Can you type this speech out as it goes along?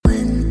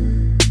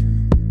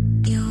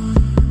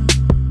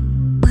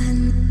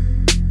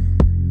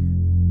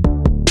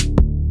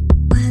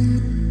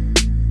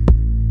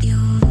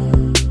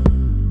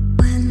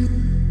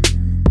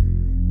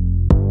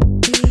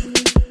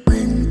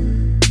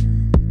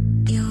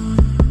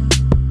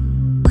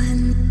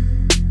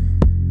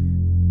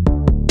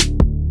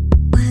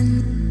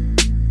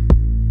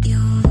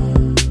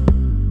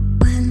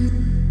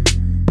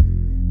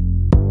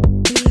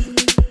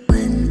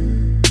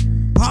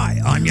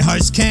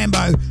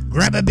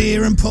grab a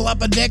beer and pull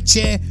up a deck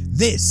chair.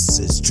 This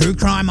is True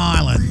Crime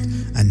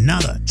Island,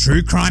 another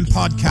true crime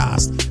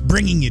podcast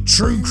bringing you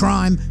true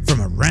crime from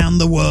around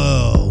the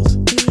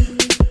world.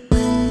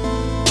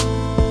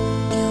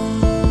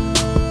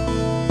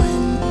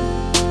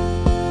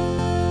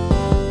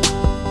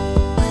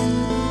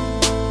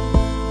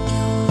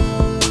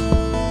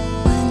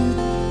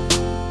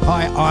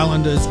 Hi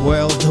Islanders,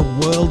 well,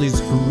 the world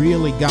is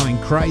really going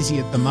crazy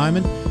at the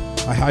moment.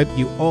 I hope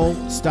you all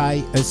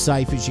stay as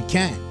safe as you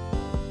can.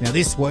 Now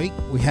this week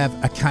we have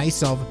a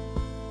case of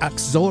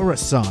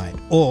uxoricide,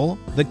 or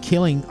the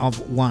killing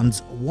of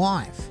one's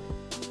wife.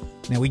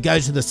 Now we go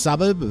to the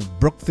suburb of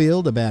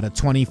Brookfield, about a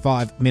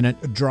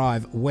 25-minute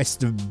drive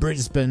west of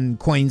Brisbane,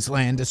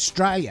 Queensland,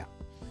 Australia.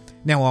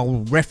 Now I'll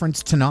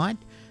reference tonight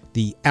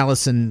the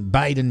Allison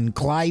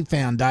Baden-Clay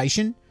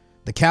Foundation,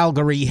 the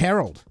Calgary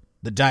Herald,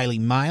 the Daily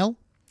Mail,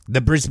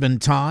 the Brisbane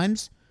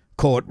Times,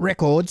 court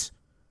records,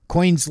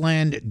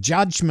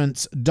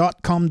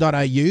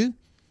 queenslandjudgments.com.au,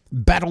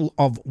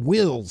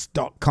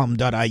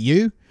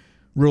 battleofwills.com.au,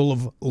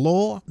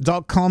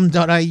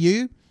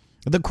 ruleoflaw.com.au,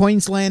 the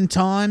Queensland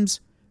Times,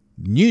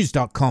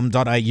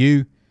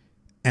 news.com.au,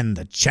 and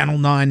the Channel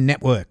 9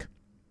 network.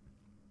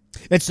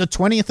 It's the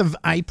 20th of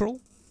April,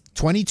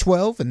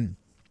 2012, and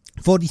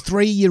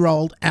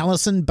 43-year-old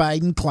Allison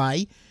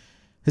Baden-Clay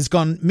has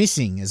gone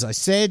missing. As I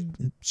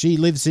said, she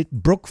lives at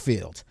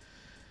Brookfield.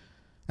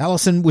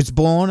 Allison was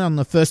born on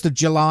the 1st of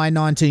July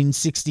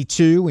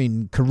 1962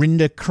 in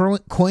Corinda,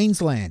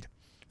 Queensland.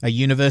 A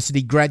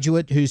university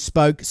graduate who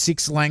spoke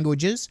 6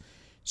 languages,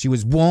 she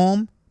was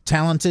warm,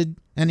 talented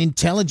and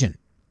intelligent.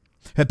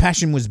 Her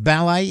passion was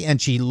ballet, and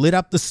she lit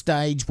up the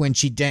stage when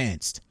she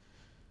danced.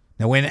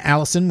 Now, when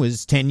Allison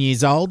was 10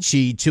 years old,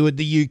 she toured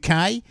the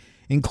UK,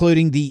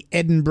 including the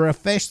Edinburgh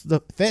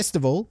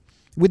Festival,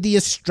 with the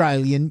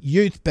Australian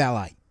Youth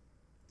Ballet.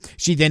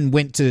 She then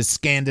went to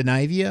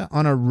Scandinavia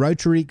on a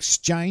Rotary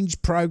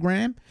exchange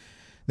program,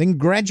 then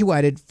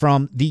graduated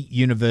from the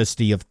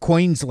University of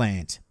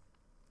Queensland.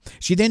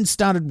 She then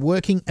started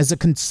working as a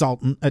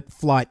consultant at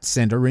Flight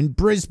Centre in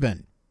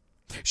Brisbane.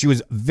 She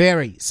was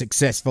very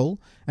successful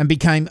and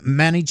became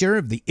manager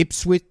of the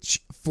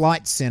Ipswich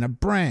Flight Centre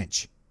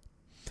branch.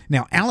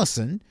 Now,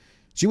 Allison,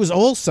 she was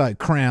also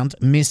crowned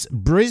Miss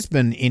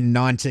Brisbane in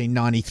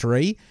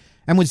 1993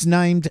 and was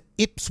named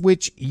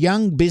Ipswich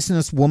Young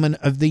Businesswoman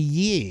of the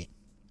Year.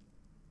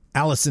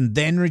 Allison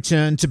then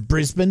returned to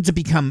Brisbane to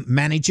become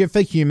manager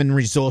for human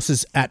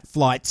resources at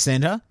Flight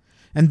Centre,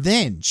 and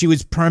then she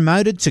was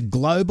promoted to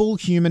Global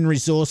Human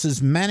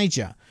Resources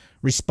Manager,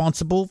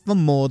 responsible for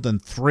more than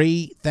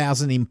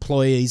 3,000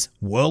 employees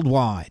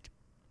worldwide.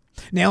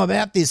 Now,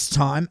 about this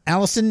time,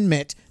 Allison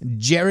met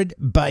Gerard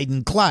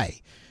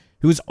Baden-Clay,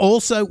 who was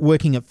also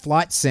working at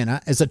Flight Centre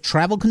as a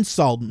travel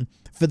consultant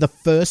for the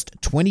first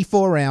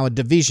 24-hour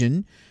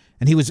division,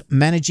 and he was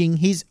managing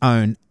his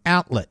own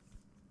outlet.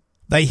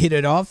 They hit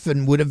it off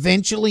and would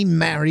eventually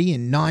marry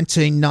in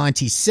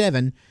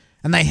 1997,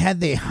 and they had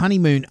their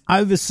honeymoon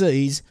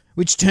overseas,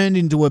 which turned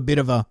into a bit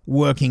of a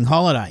working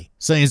holiday,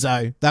 seeing as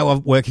though they were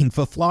working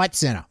for Flight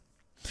Centre.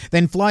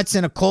 Then Flight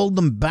Centre called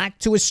them back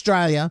to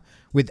Australia,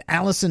 with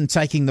Allison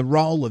taking the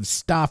role of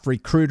staff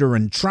recruiter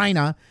and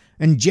trainer,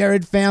 and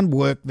Gerard found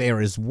work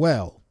there as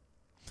well.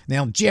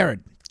 Now,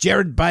 Gerard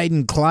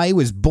Baden-Clay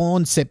was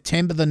born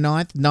September the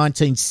 9th,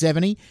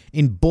 1970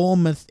 in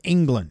Bournemouth,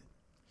 England.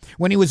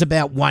 When he was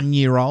about 1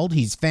 year old,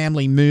 his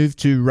family moved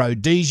to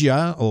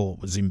Rhodesia, or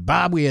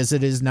Zimbabwe as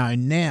it is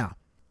known now.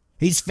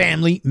 His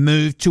family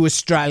moved to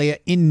Australia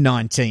in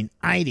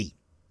 1980.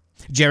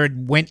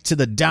 Gerard went to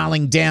the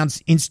Darling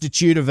Downs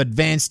Institute of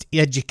Advanced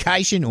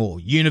Education, or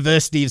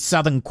University of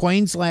Southern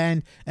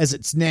Queensland as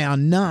it's now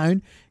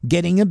known,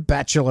 getting a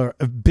Bachelor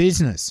of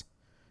Business.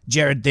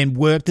 Gerard then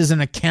worked as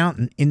an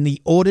accountant in the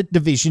audit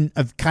division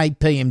of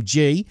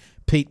KPMG,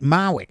 Pete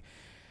Marwick,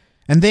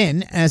 and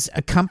then as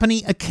a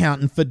company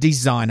accountant for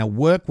designer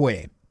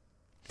workwear.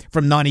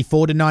 From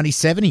 94 to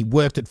 97, he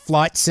worked at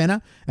Flight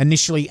Centre,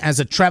 initially as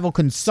a travel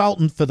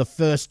consultant for the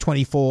first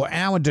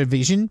 24-hour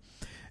division,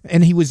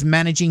 and he was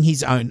managing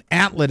his own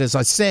outlet, as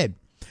I said.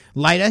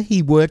 Later,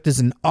 he worked as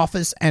an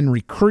office and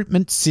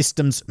recruitment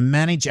systems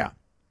manager.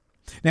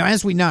 Now,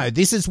 as we know,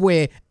 this is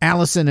where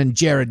Allison and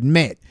Gerard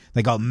met.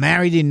 They got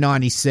married in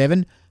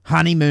 97,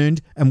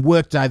 honeymooned and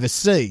worked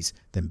overseas,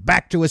 then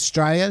back to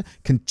Australia,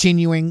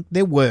 continuing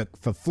their work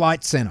for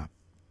Flight Centre.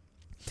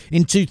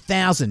 In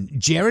 2000,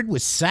 Gerard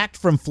was sacked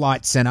from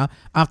Flight Centre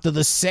after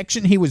the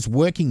section he was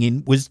working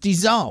in was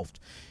dissolved.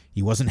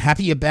 He wasn't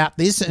happy about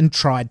this and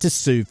tried to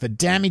sue for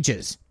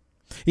damages.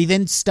 He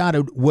then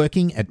started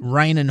working at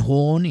Rain and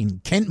Horn in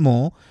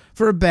Kentmore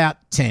for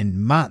about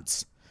 10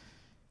 months.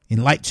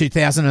 In late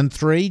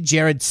 2003,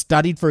 Gerard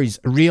studied for his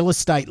real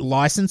estate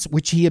licence,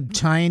 which he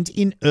obtained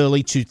in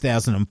early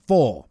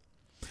 2004.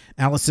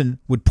 Allison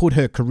would put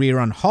her career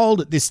on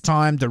hold at this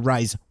time to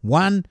raise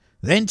 1,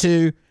 then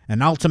 2,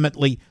 and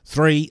ultimately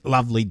 3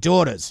 lovely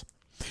daughters.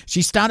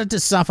 She started to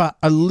suffer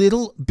a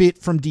little bit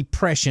from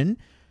depression,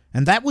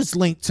 and that was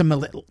linked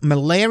to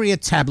malaria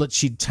tablets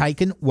she'd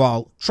taken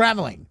while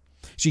travelling.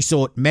 She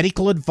sought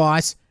medical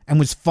advice and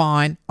was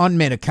fine on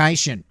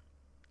medication.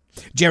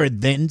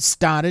 Gerard then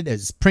started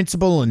as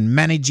principal and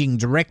managing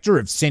director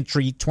of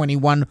Century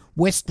 21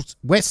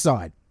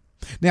 Westside.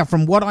 Now,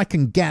 from what I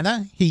can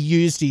gather, he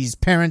used his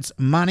parents'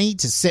 money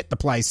to set the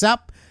place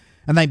up,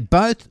 and they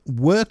both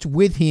worked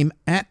with him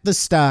at the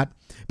start,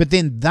 but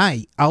then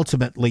they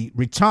ultimately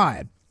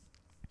retired.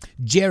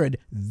 Gerard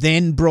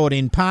then brought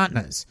in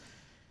partners.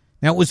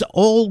 Now, it was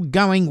all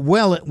going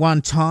well at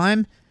one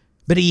time,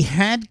 but he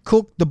had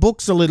cooked the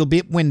books a little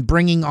bit when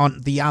bringing on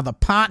the other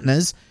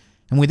partners,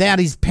 and without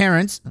his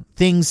parents,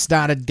 things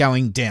started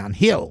going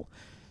downhill.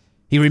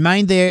 He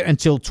remained there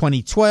until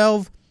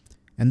 2012,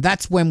 and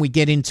that's when we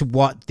get into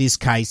what this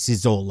case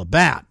is all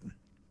about.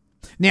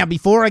 Now,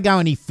 before I go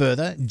any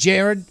further,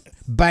 Gerard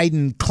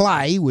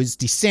Baden-Clay was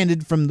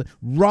descended from the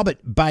Robert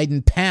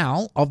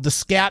Baden-Powell of the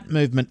Scout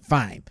movement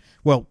fame.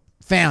 Well,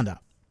 founder.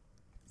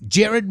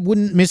 Gerard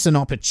wouldn't miss an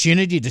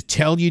opportunity to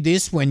tell you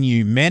this when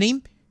you met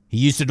him. He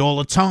used it all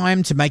the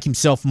time to make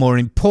himself more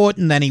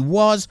important than he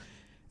was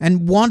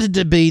and wanted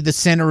to be the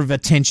centre of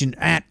attention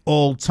at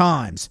all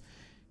times.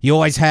 He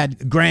always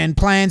had grand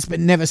plans but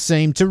never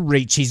seemed to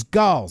reach his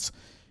goals.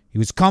 He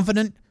was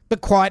confident,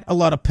 but quite a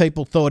lot of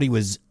people thought he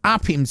was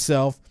up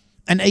himself,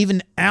 and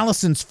even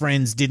Allison's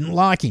friends didn't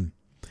like him.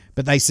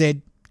 But they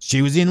said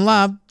she was in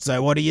love,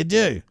 so what do you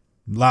do?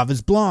 Love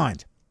is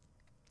blind.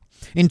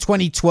 In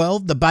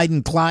 2012, the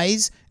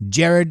Baden-Clays,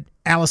 Gerard,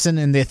 Allison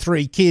and their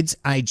 3 kids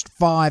aged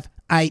 5,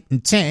 8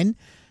 and 10,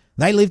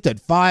 they lived at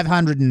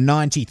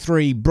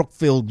 593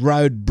 Brookfield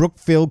Road,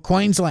 Brookfield,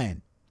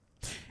 Queensland.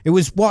 It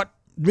was what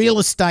real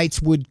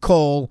estates would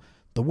call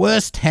the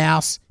worst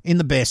house in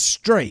the best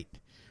street.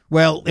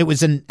 Well, it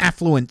was an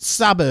affluent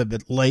suburb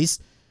at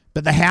least,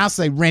 but the house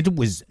they rented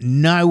was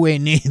nowhere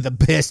near the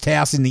best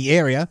house in the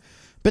area,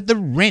 but the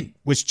rent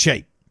was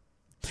cheap.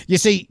 You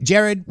see,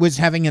 Gerard was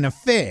having an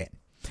affair,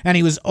 and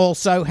he was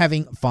also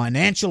having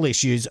financial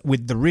issues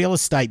with the real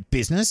estate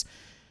business,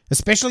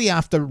 especially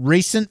after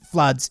recent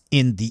floods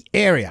in the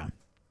area.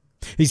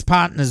 His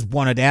partners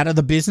wanted out of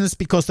the business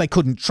because they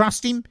couldn't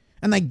trust him,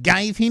 and they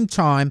gave him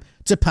time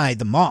to pay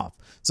them off.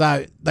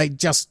 So they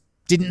just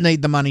didn't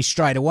need the money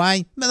straight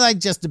away, but they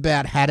just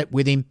about had it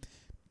with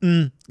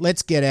him.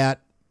 Let's get out.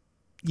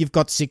 You've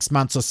got 6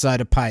 months or so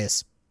to pay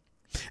us.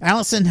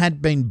 Allison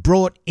had been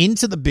brought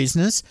into the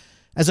business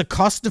as a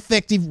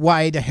cost-effective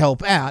way to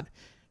help out,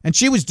 and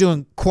she was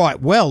doing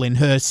quite well in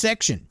her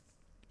section.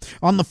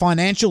 On the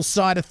financial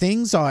side of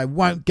things, I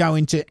won't go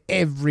into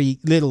every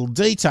little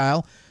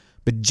detail,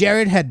 but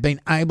Gerard had been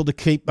able to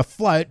keep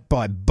afloat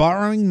by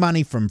borrowing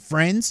money from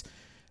friends,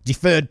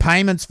 deferred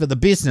payments for the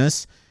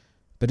business,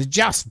 but it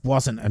just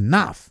wasn't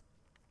enough.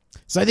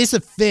 So this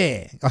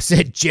affair I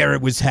said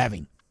Gerard was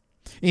having.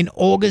 In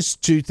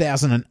August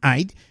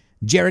 2008,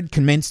 Gerard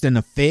commenced an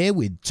affair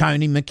with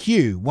Tony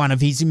McHugh, one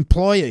of his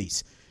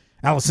employees.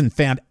 Allison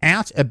found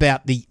out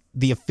about the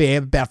affair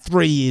about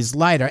 3 years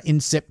later in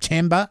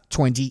September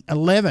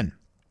 2011.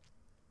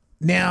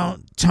 Now,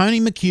 Tony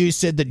McHugh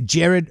said that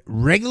Gerard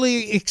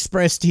regularly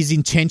expressed his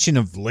intention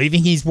of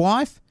leaving his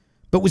wife,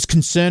 but was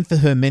concerned for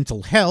her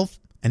mental health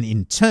and,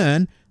 in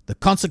turn, the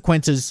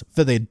consequences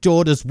for their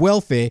daughter's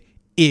welfare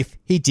if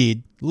he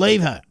did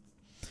leave her.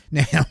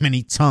 Now, how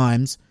many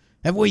times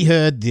have we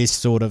heard this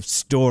sort of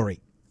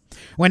story?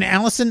 When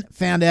Allison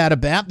found out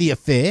about the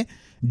affair,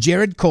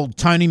 Gerard called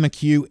Tony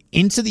McHugh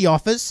into the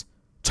office,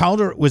 told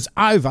her it was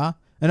over,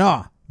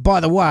 and by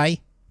the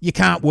way, you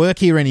can't work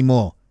here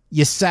anymore.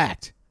 You're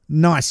sacked.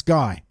 Nice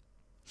guy.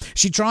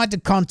 She tried to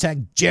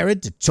contact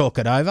Gerard to talk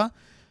it over,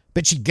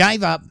 but she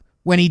gave up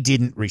when he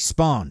didn't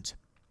respond.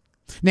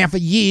 Now, for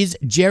years,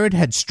 Gerard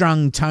had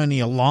strung Tony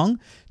along,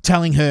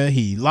 telling her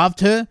he loved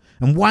her,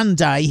 and one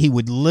day he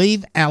would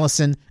leave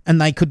Allison and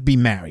they could be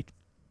married.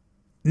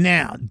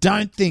 Now,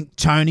 don't think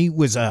Tony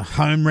was a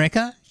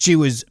homewrecker. She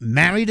was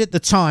married at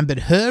the time, but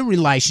her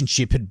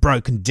relationship had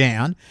broken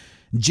down.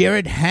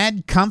 Gerard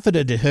had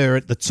comforted her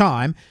at the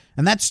time,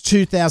 and that's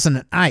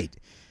 2008.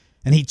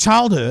 And he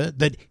told her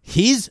that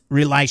his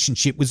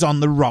relationship was on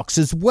the rocks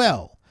as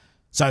well.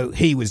 So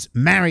he was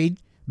married,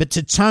 but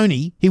to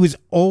Tony, he was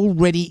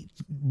already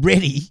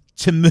ready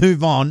to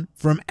move on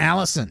from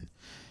Allison.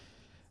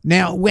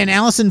 Now, when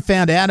Allison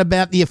found out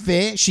about the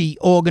affair, she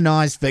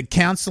organised for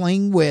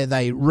counselling where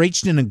they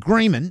reached an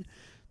agreement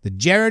that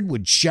Gerard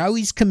would show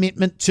his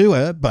commitment to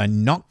her by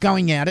not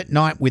going out at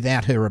night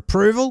without her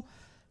approval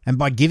and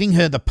by giving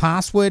her the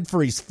password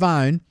for his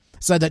phone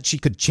so that she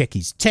could check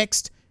his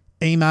text,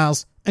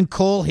 emails and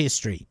call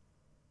history.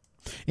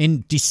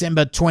 In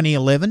December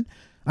 2011,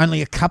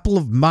 only a couple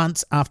of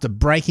months after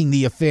breaking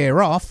the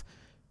affair off,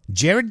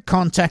 Gerard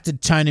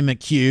contacted Tony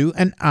McHugh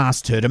and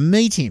asked her to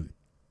meet him.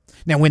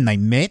 Now, when they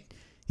met,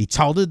 he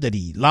told her that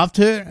he loved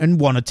her and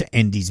wanted to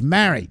end his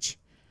marriage.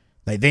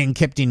 They then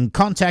kept in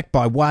contact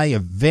by way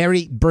of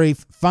very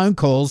brief phone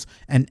calls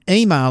and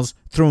emails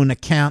through an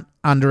account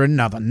under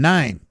another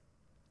name.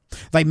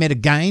 They met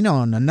again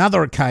on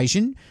another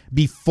occasion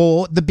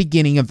before the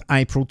beginning of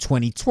April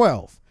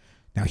 2012.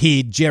 Now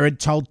here, Gerard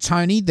told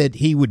Tony that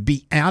he would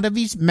be out of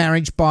his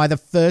marriage by the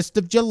 1st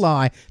of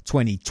July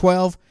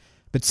 2012,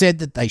 but said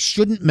that they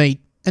shouldn't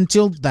meet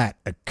until that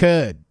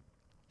occurred.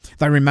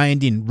 They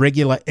remained in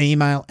regular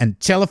email and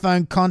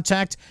telephone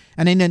contact,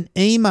 and in an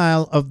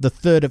email of the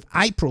 3rd of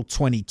April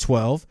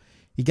 2012,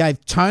 he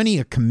gave Tony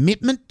a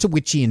commitment to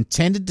which he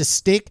intended to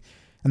stick,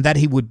 and that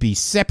he would be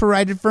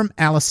separated from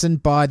Allison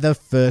by the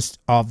 1st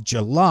of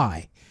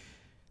July.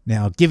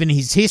 Now, given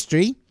his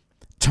history,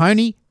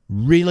 Tony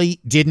really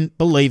didn't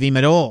believe him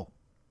at all.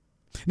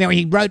 Now,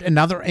 he wrote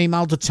another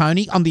email to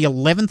Tony on the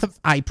 11th of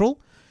April,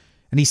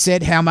 and he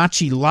said how much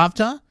he loved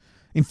her.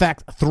 In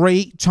fact,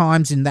 3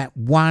 times in that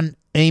one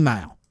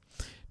email.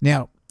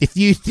 Now, if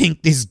you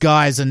think this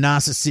guy is a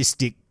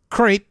narcissistic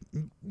creep,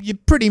 you're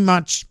pretty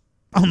much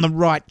on the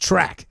right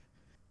track.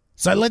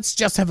 So let's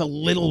just have a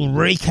little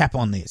recap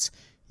on this.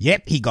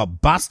 Yep, he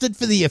got busted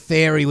for the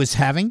affair he was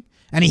having,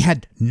 and he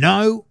had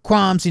no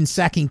qualms in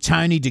sacking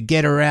Tony to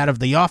get her out of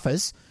the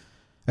office.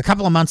 A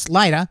couple of months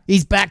later,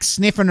 he's back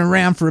sniffing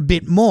around for a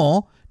bit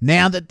more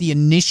now that the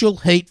initial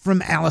heat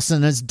from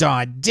Allison has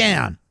died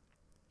down.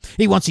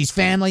 He wants his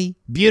family,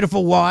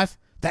 beautiful wife,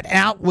 that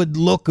outward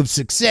look of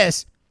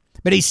success,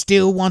 but he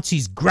still wants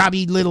his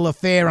grubby little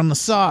affair on the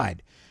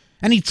side.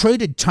 And he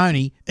treated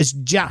Tony as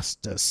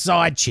just a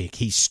side chick.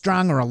 He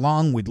strung her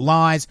along with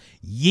lies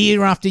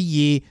year after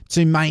year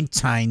to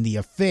maintain the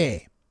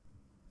affair.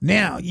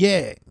 Now,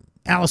 yeah,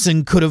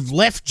 Allison could have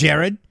left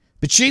Gerard,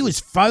 but she was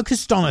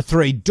focused on her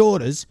 3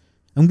 daughters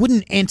and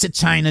wouldn't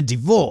entertain a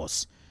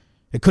divorce.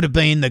 It could have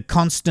been the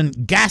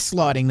constant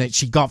gaslighting that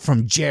she got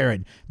from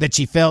Gerard, that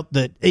she felt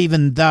that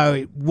even though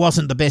it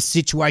wasn't the best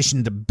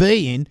situation to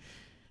be in,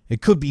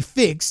 it could be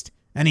fixed,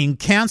 and in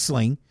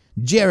counselling,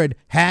 Gerard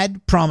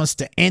had promised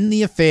to end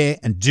the affair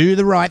and do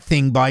the right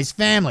thing by his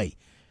family.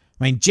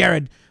 I mean,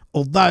 Gerard,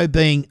 although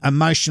being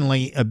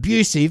emotionally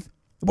abusive,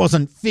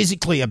 wasn't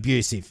physically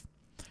abusive.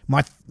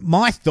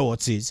 My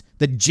thoughts is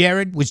that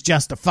Gerard was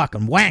just a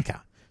fucking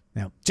wanker.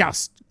 Now,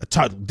 just a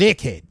total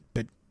dickhead.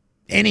 But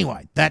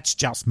anyway, that's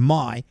just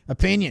my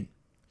opinion.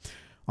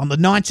 On the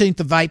 19th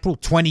of April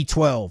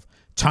 2012,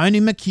 Tony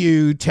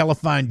McHugh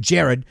telephoned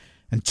Gerard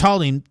and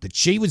told him that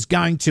she was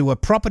going to a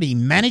property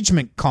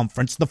management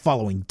conference the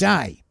following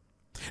day.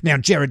 Now,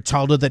 Gerard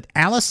told her that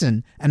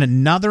Allison and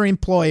another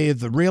employee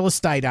of the real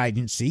estate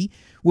agency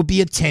would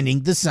be attending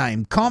the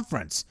same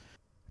conference.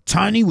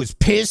 Tony was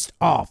pissed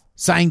off,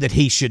 saying that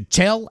he should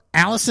tell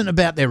Allison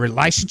about their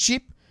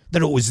relationship,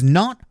 that it was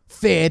not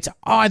fair to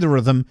either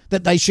of them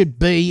that they should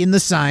be in the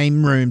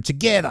same room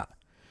together.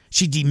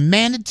 She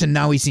demanded to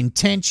know his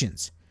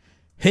intentions.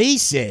 He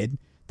said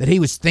that he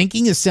was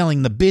thinking of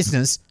selling the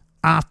business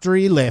after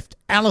he left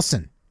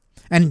Allison,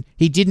 and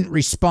he didn't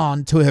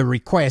respond to her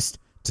request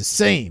to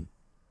see him.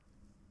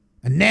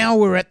 And now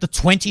we're at the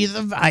 20th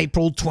of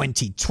April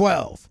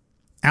 2012.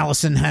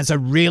 Allison has a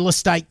real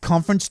estate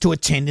conference to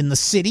attend in the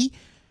city,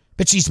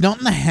 but she's not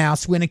in the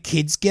house when her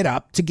kids get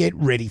up to get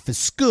ready for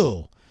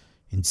school.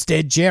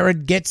 Instead,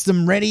 Gerard gets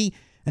them ready,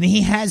 and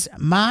he has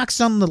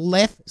marks on the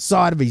left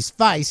side of his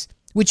face,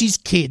 which his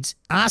kids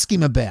ask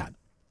him about.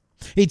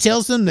 He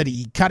tells them that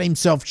he cut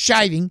himself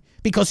shaving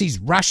because he's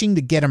rushing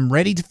to get them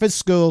ready for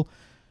school,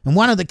 and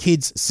one of the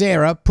kids,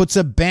 Sarah, puts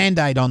a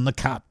Band-Aid on the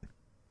cut.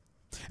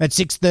 At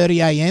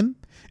 6:30 a.m,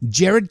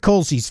 Gerard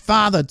calls his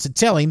father to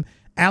tell him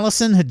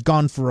Allison had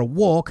gone for a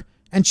walk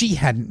and she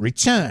hadn't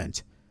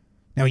returned.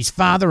 Now, his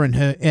father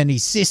and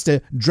his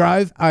sister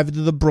drove over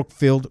to the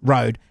Brookfield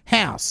Road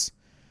house.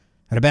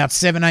 At about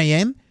 7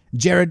 a.m,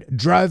 Gerard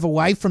drove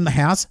away from the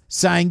house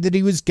saying that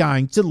he was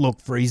going to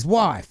look for his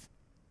wife.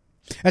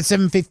 At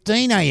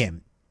 7:15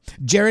 a.m,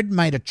 Gerard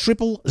made a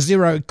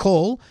 000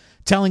 call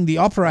telling the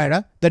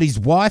operator that his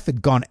wife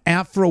had gone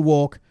out for a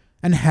walk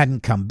and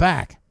hadn't come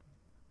back.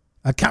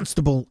 A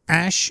Constable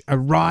Ash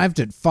arrived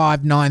at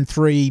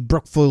 593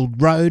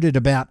 Brookfield Road at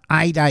about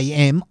 8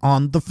 a.m.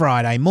 on the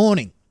Friday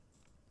morning.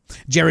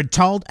 Gerard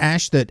told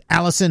Ash that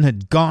Allison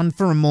had gone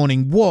for a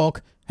morning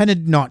walk and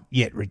had not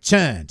yet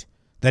returned,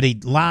 that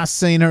he'd last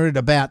seen her at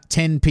about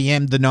 10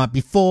 p.m. the night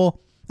before,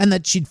 and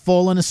that she'd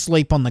fallen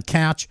asleep on the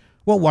couch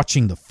while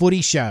watching the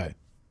footy show.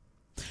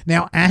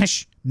 Now,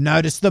 Ash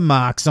noticed the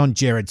marks on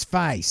Gerard's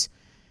face.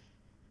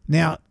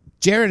 Now,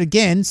 Gerard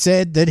again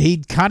said that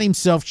he'd cut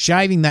himself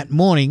shaving that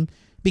morning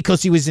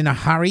because he was in a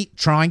hurry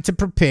trying to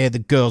prepare the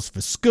girls for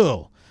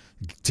school,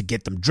 to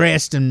get them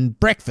dressed and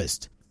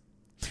breakfast.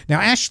 Now,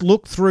 Ash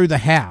looked through the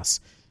house.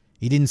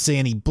 He didn't see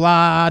any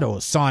blood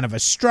or sign of a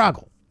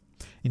struggle.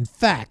 In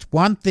fact,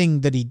 one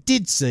thing that he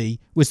did see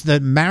was the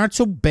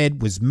marital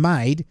bed was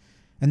made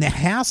and the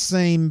house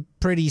seemed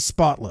pretty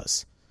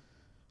spotless.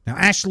 Now,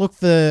 Ash looked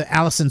for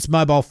Allison's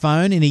mobile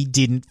phone and he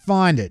didn't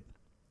find it.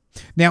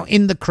 Now,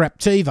 in the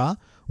Craptiva,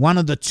 one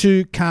of the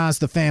 2 cars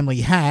the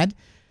family had,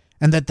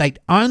 and that they'd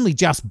only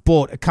just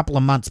bought a couple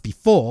of months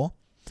before,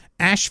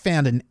 Ash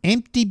found an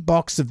empty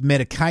box of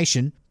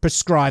medication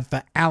prescribed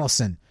for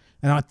Allison,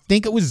 and I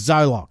think it was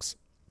Zolox.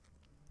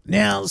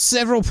 Now,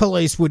 several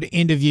police would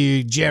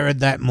interview Gerard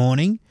that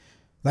morning,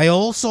 They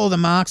all saw the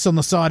marks on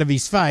the side of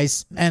his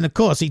face, and of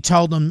course he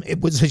told them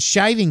it was a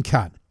shaving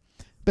cut.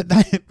 But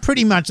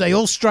they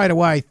all straight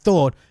away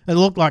thought it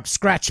looked like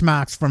scratch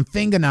marks from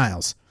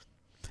fingernails.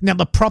 Now,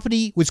 the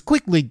property was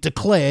quickly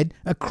declared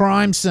a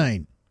crime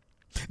scene.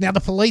 Now, the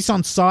police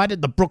on site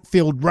at the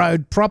Brookfield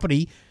Road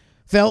property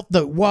felt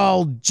that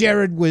while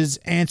Gerard was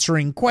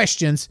answering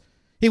questions,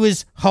 he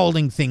was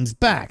holding things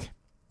back.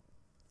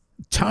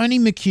 Tony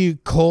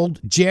McHugh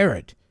called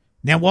Gerard.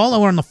 Now, while they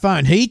were on the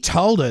phone, he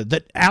told her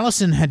that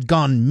Allison had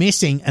gone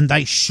missing and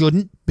they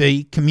shouldn't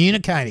be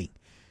communicating.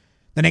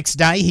 The next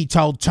day, he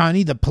told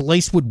Tony that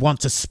police would want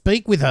to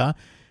speak with her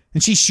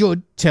and she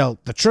should tell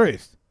the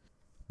truth.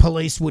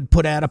 Police would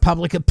put out a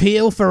public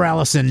appeal for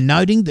Allison,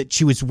 noting that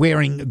she was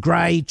wearing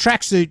grey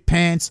tracksuit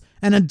pants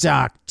and a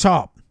dark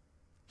top.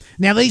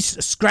 Now,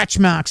 these scratch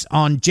marks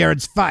on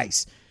Gerard's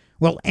face,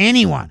 well,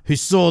 anyone who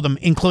saw them,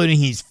 including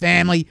his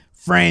family,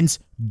 friends,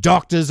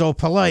 doctors or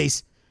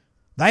police,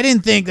 they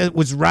didn't think it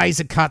was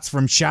razor cuts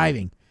from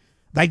shaving.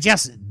 They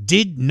just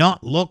did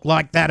not look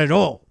like that at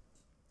all.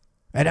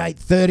 At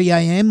 8:30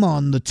 a.m.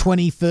 on the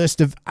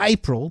 21st of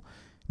April,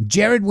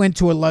 Gerard went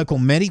to a local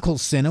medical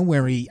centre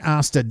where he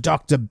asked a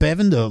Dr.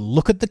 Bevan to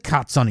look at the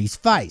cuts on his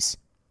face.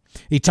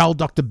 He told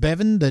Dr.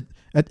 Bevan that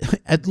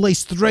at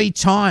least 3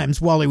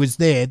 times while he was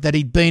there that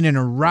he'd been in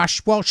a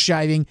rush while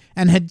shaving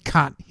and had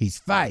cut his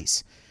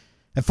face.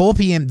 At 4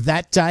 p.m.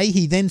 that day,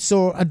 he then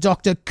saw a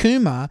Dr.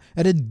 Kumar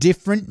at a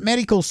different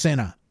medical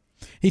centre.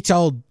 He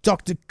told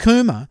Dr.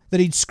 Kumar that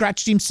he'd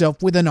scratched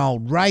himself with an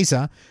old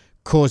razor,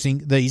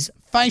 causing these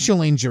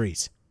facial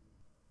injuries.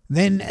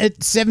 Then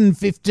at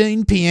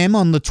 7:15 p.m.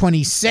 on the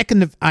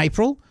 22nd of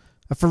April,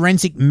 a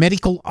forensic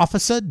medical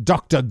officer,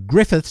 Dr.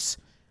 Griffiths,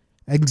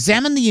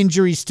 examined the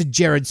injuries to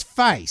Gerard's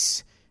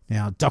face.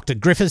 Now, Dr.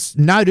 Griffiths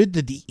noted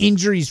that the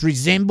injuries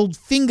resembled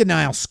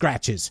fingernail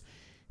scratches.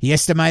 He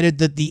estimated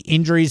that the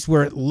injuries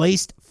were at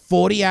least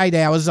 48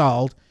 hours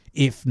old,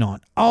 if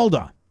not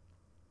older.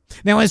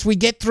 Now, as we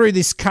get through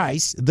this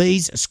case,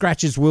 these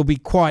scratches will be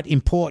quite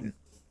important.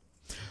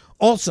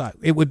 Also,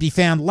 it would be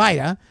found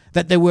later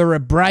that there were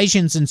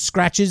abrasions and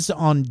scratches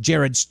on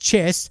Gerard's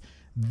chest.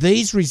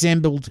 These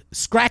resembled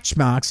scratch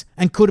marks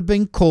and could have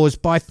been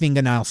caused by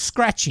fingernail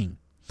scratching.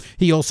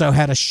 He also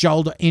had a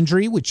shoulder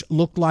injury which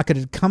looked like it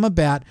had come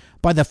about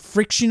by the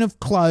friction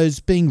of clothes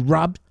being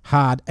rubbed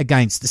hard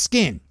against the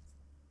skin.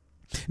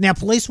 Now,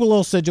 police will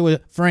also do a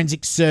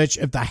forensic search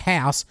of the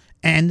house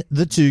and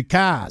the 2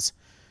 cars.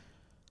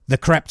 The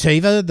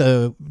Craptiva,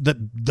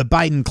 the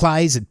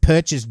Baden-Clays had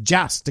purchased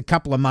just a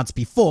couple of months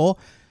before,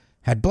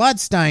 had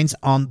bloodstains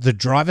on the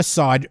driver's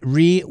side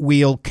rear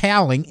wheel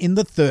cowling in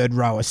the 3rd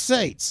row of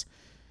seats.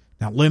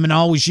 Now,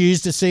 luminol was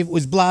used to see if it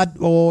was blood,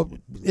 or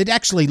it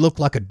actually looked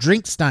like a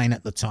drink stain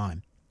at the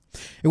time.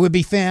 It would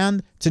be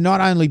found to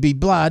not only be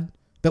blood,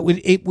 but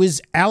it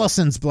was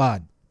Allison's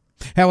blood.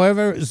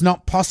 However, it was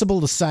not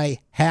possible to say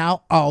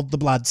how old the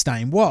blood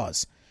stain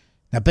was.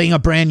 Now, being a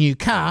brand new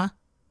car,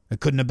 it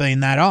couldn't have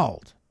been that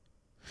old.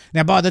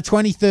 Now, by the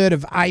 23rd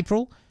of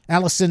April,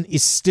 Allison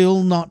is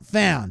still not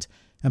found,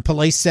 and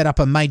police set up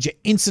a major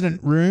incident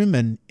room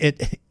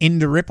at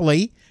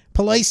Indooroopilly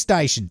Police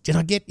Station. Did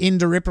I get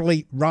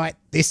Indooroopilly right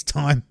this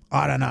time?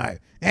 I don't know.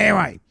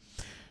 Anyway,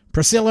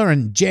 Priscilla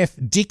and Jeff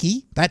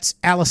Dickey, that's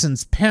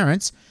Allison's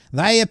parents,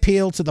 they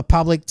appealed to the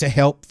public to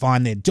help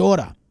find their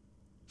daughter.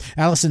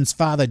 Allison's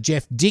father,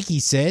 Jeff Dickey,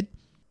 said,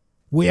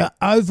 "We are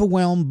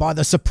overwhelmed by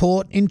the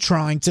support in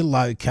trying to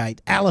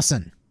locate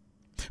Allison.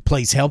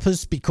 Please help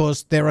us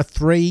because there are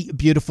 3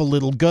 beautiful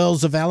little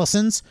girls of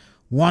Allison's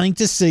wanting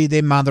to see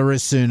their mother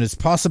as soon as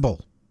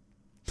possible."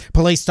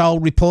 Police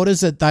told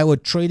reporters that they were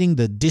treating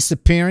the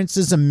disappearance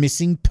as a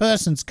missing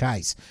persons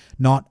case,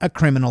 not a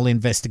criminal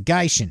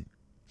investigation.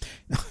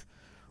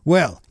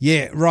 Well,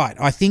 yeah, right.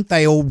 I think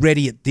they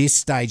already at this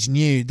stage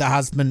knew the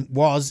husband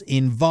was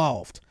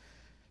involved.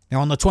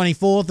 Now, on the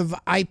 24th of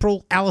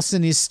April,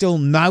 Allison is still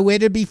nowhere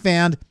to be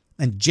found,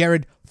 and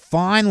Gerard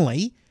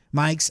finally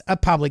makes a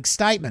public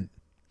statement.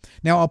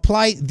 Now, I'll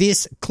play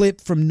this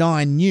clip from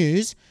 9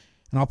 News,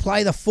 and I'll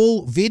play the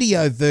full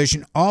video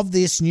version of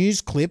this news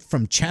clip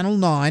from Channel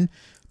 9,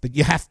 but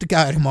you have to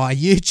go to my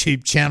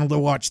YouTube channel to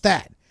watch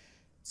that.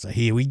 So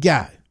here we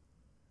go.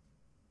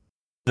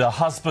 The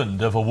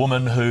husband of a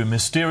woman who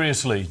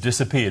mysteriously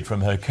disappeared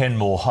from her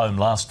Kenmore home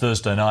last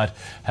Thursday night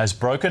has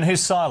broken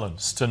his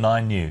silence to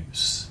 9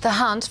 News. The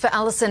hunt for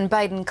Allison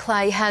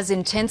Baden-Clay has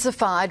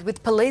intensified,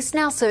 with police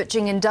now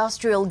searching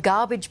industrial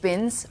garbage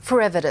bins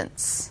for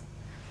evidence.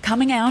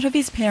 Coming out of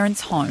his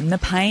parents' home, the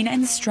pain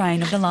and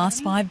strain of the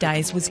last 5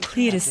 days was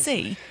clear to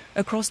see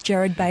across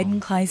Gerard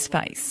Baden-Clay's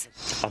face.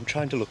 I'm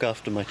trying to look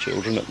after my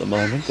children at the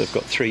moment. They've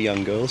got 3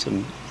 young girls,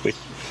 and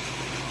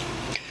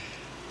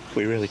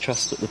we really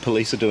trust that the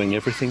police are doing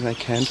everything they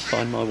can to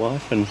find my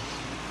wife, and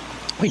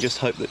We just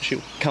hope that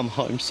she'll come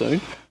home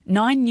soon.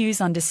 9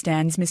 News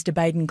understands Mr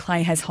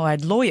Baden-Clay has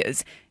hired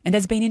lawyers and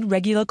has been in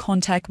regular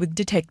contact with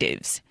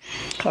detectives.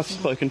 I've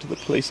spoken to the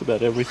police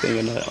about everything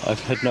and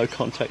I've had no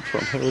contact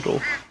from her at all.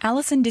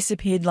 Allison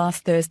disappeared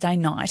last Thursday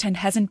night and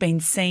hasn't been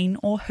seen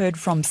or heard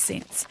from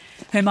since.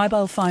 Her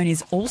mobile phone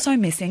is also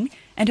missing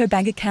and her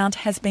bank account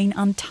has been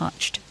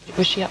untouched.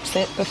 Was she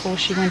upset before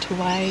she went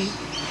away?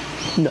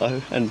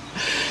 No, and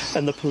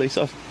the police,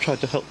 I've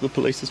tried to help the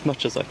police as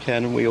much as I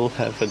can, and we all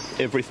have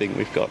everything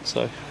we've got,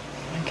 so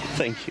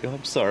thank you,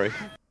 I'm sorry.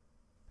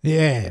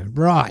 Yeah,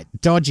 right,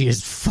 dodgy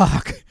as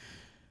fuck.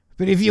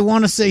 But if you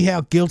want to see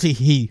how guilty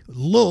he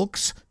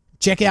looks,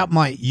 check out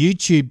my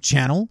YouTube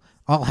channel.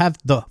 I'll have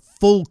the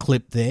full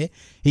clip there.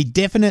 He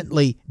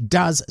definitely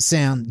does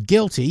sound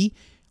guilty.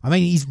 I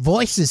mean, his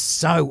voice is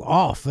so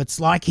off. It's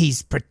like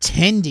he's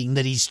pretending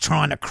that he's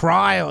trying to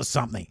cry or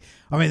something.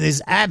 I mean,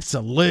 there's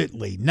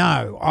absolutely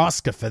no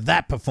Oscar for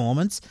that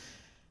performance.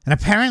 And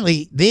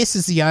apparently this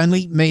is the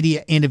only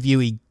media interview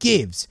he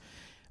gives.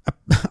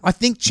 I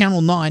think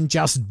Channel 9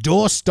 just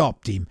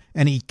door-stopped him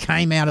and he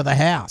came out of the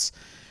house.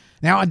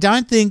 Now, I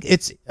don't think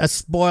it's a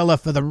spoiler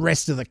for the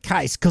rest of the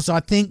case because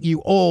I think you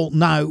all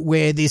know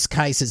where this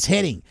case is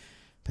heading.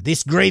 But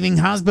this grieving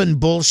husband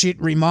bullshit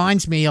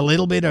reminds me a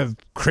little bit of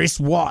Chris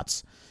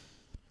Watts.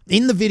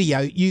 In the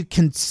video, you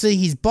can see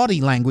his body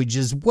language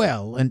as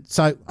well. And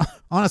so,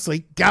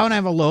 honestly, go and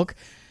have a look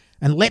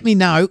and let me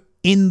know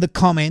in the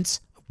comments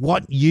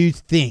what you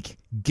think,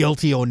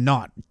 guilty or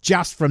not,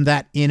 just from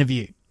that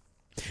interview.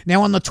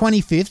 Now, on the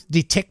 25th,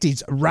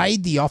 detectives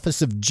raid the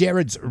office of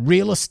Gerard's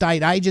real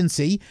estate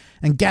agency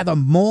and gather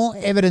more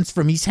evidence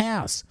from his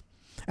house.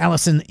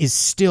 Allison is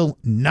still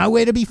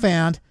nowhere to be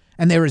found,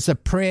 and there is a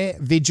prayer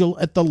vigil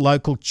at the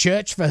local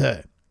church for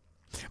her.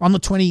 On the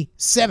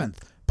 27th,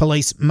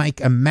 police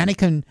make a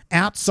mannequin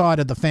outside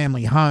of the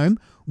family home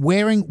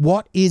wearing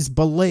what is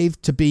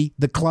believed to be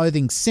the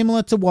clothing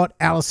similar to what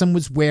Allison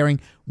was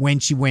wearing when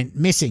she went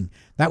missing.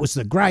 That was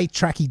the grey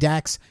tracky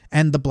dacks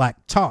and the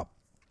black top.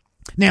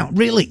 Now,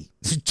 really,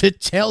 to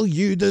tell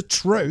you the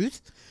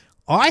truth,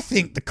 I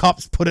think the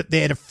cops put it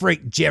there to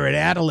freak Gerard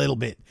out a little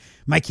bit,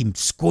 make him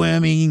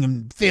squirming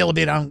and feel a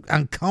bit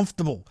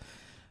uncomfortable.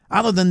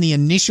 Other than the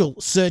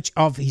initial search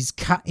of his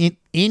car,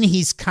 in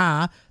his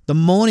car the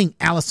morning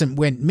Allison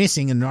went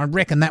missing, and I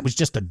reckon that was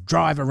just a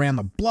drive around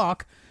the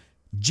block,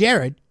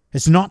 Gerard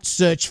has not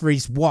searched for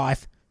his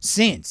wife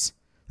since.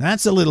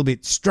 That's a little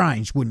bit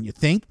strange, wouldn't you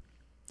think?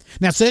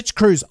 Now, search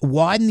crews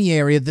widen the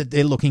area that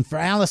they're looking for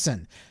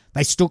Allison.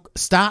 They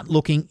start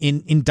looking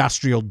in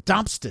industrial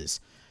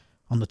dumpsters.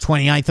 On the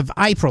 28th of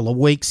April, a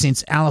week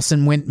since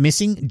Allison went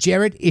missing,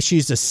 Gerard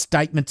issues a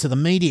statement to the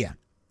media.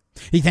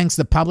 He thanks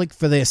the public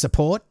for their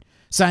support,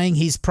 saying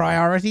his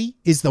priority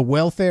is the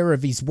welfare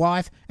of his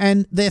wife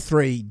and their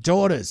 3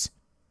 daughters.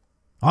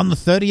 On the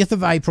 30th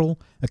of April,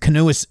 a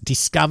canoeist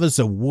discovers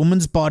a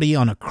woman's body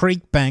on a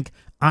creek bank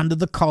under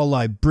the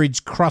Colo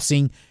Bridge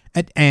crossing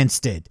at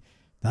Anstead.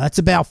 That's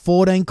about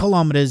 14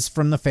 kilometres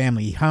from the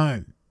family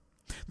home.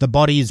 The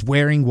body is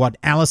wearing what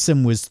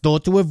Allison was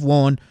thought to have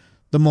worn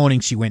the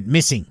morning she went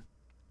missing.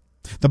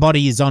 The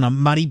body is on a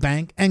muddy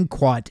bank and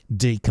quite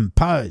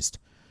decomposed.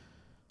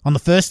 On the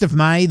 1st of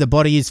May, the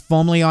body is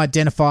formally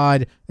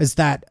identified as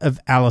that of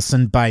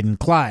Allison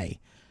Baden-Clay.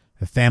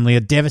 Her family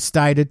are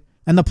devastated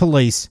and the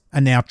police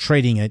are now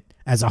treating it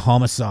as a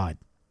homicide.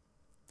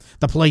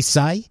 The police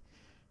say,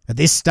 at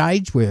this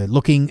stage, we're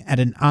looking at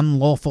an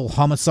unlawful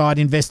homicide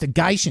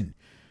investigation.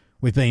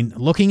 We've been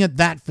looking at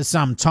that for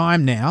some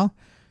time now.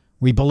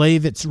 We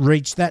believe it's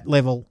reached that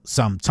level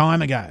some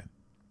time ago.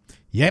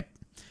 Yep,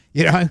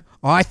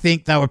 I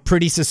think they were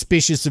pretty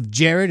suspicious of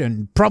Gerard,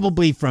 and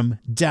probably from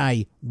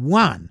day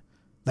one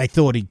they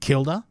thought he'd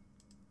killed her.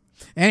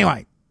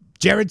 Anyway,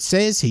 Gerard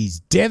says he's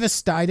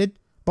devastated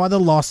by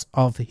the loss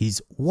of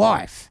his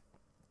wife.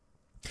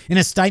 In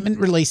a statement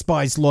released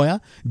by his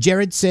lawyer,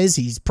 Gerard says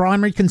his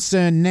primary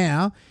concern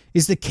now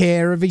is the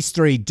care of his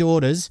 3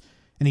 daughters,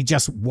 and he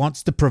just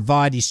wants to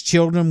provide his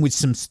children with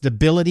some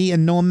stability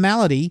and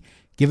normality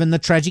given the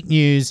tragic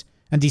news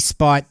and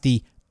despite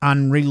the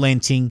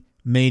unrelenting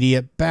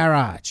media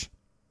barrage.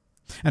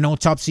 An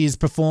autopsy is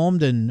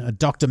performed and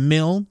Dr.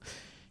 Milne,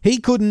 he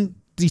couldn't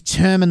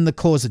determine the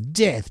cause of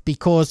death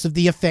because of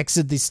the effects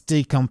of this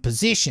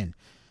decomposition,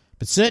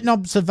 but certain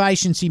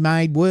observations he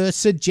made were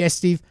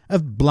suggestive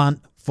of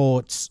blunt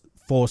force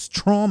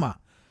trauma.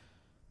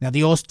 Now,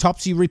 the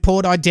autopsy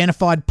report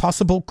identified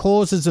possible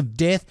causes of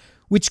death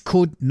which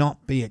could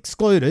not be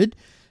excluded.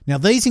 Now,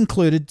 these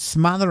included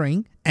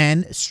smothering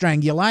and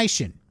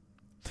strangulation.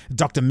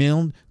 Dr.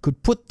 Milne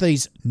could put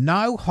these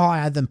no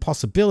higher than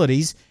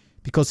possibilities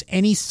because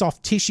any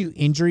soft tissue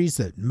injuries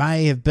that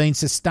may have been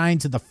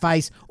sustained to the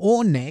face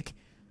or neck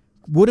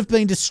would have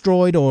been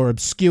destroyed or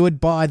obscured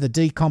by the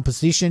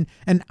decomposition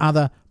and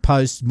other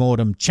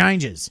post-mortem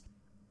changes.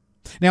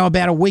 Now,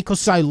 about a week or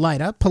so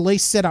later,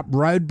 police set up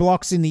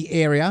roadblocks in the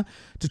area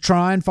to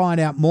try and find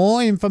out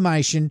more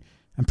information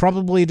and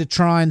probably to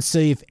try and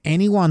see if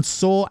anyone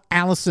saw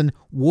Allison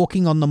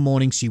walking on the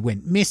morning she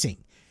went missing.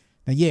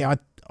 Now, yeah,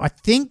 I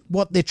think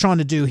what they're trying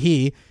to do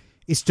here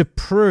is to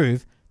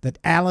prove that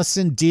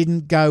Allison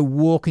didn't go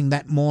walking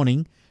that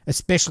morning,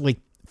 especially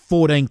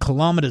 14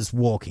 kilometres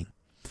walking,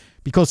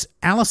 because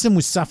Allison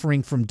was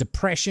suffering from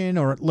depression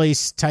or at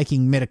least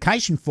taking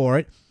medication for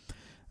it.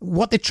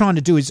 What they're trying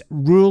to do is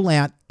rule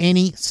out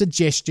any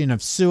suggestion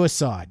of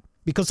suicide,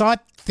 because I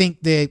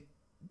think they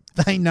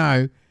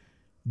know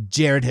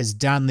Gerard has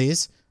done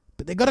this,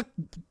 but they've got to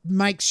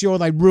make sure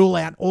they rule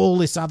out all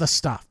this other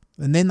stuff,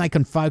 and then they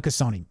can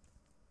focus on him.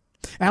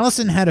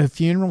 Allison had her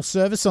funeral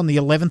service on the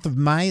 11th of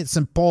May at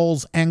St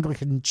Paul's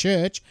Anglican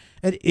Church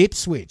at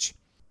Ipswich.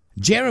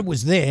 Gerard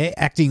was there,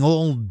 acting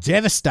all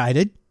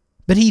devastated,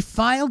 but he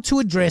failed to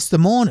address the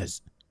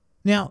mourners.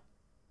 Now,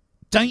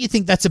 don't you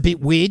think that's a bit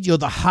weird? You're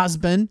the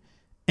husband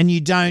and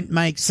you don't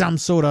make some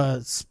sort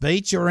of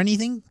speech or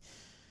anything?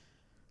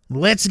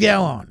 Let's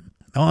go on.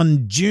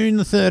 On June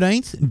the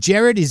 13th,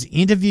 Gerard is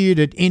interviewed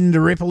at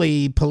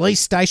Indooroopilly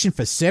Police Station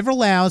for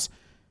several hours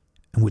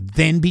and would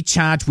then be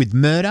charged with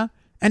murder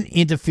and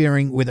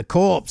interfering with a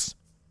corpse.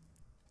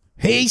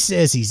 He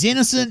says he's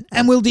innocent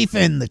and will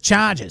defend the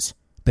charges,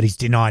 but he's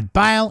denied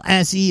bail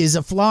as he is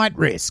a flight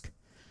risk.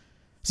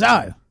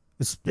 So,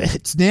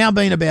 it's now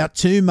been about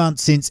 2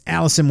 months since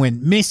Allison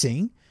went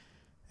missing.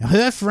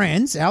 Her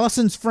friends,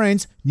 Allison's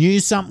friends, knew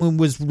something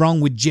was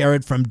wrong with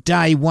Gerard from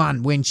day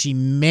one when she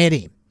met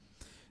him.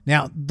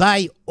 Now,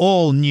 they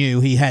all knew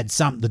he had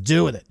something to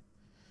do with it.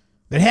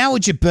 But how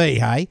would you be,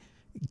 hey,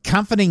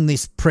 comforting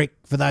this prick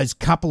for those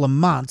couple of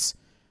months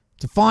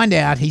to find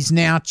out he's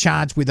now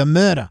charged with a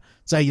murder?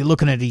 So you're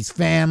looking at his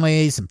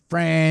family, some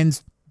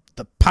friends,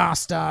 the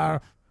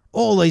pastor,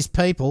 all these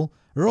people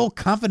are all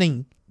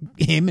comforting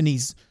him, and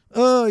he's,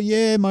 oh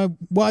yeah, my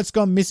wife's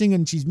gone missing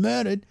and she's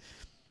murdered.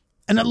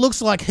 And it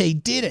looks like he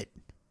did it.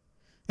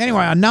 Anyway,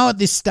 I know at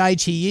this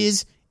stage he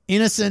is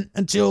innocent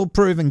until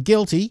proven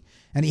guilty,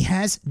 and he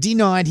has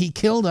denied he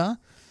killed her.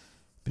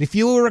 But if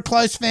you were a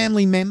close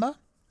family member,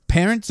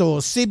 parents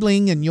or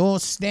sibling, and you're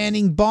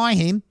standing by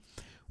him,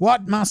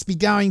 what must be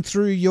going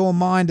through your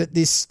mind at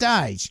this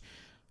stage?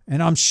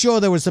 And I'm sure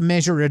there was a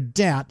measure of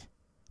doubt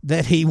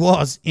that he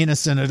was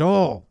innocent at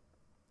all.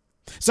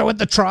 So at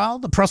the trial,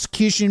 the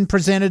prosecution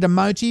presented a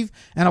motive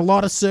and a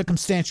lot of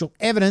circumstantial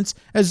evidence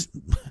as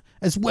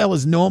well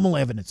as normal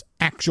evidence,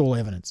 actual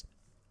evidence.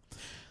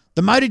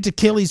 The motive to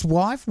kill his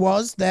wife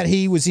was that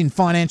he was in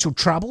financial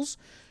troubles.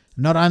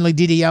 Not only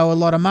did he owe a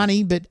lot of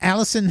money, but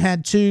Allison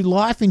had 2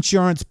 life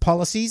insurance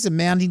policies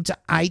amounting to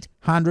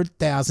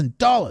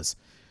 $800,000.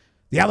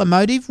 The other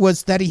motive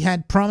was that he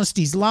had promised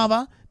his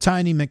lover,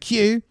 Tony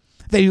McHugh,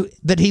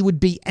 that he would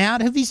be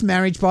out of his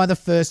marriage by the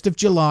 1st of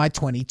July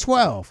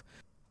 2012.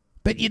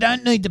 But you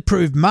don't need to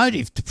prove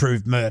motive to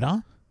prove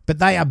murder, but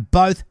they are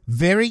both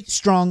very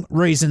strong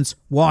reasons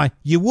why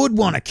you would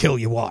want to kill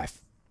your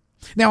wife.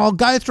 Now, I'll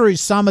go through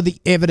some of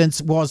the evidence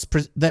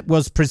that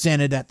was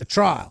presented at the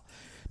trial.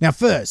 Now,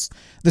 first,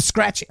 the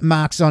scratch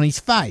marks on his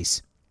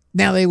face.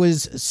 Now, there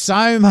was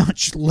so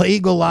much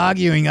legal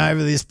arguing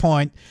over this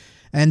point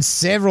and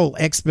several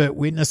expert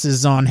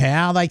witnesses on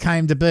how they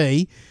came to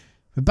be.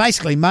 But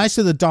basically, most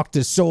of the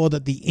doctors saw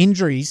that the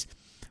injuries,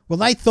 well,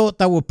 they thought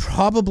they were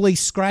probably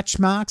scratch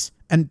marks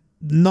and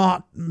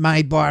not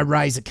made by a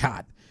razor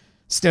cut.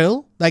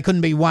 Still, they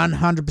couldn't be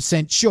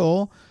 100%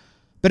 sure,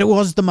 but it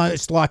was the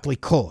most likely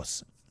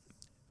cause.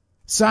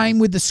 Same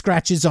with the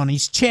scratches on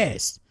his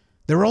chest.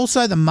 There were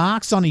also the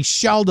marks on his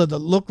shoulder that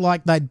looked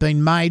like they'd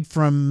been made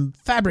from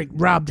fabric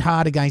rubbed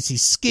hard against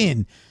his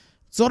skin,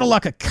 sort of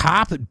like a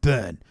carpet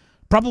burn,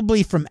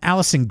 probably from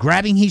Allison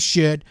grabbing his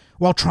shirt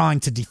while trying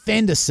to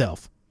defend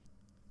herself.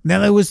 Now,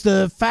 there was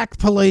the fact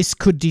police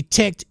could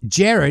detect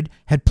Gerard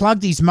had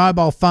plugged his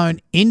mobile phone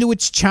into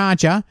its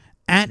charger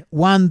at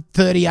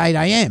 1:38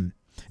 a.m.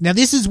 Now,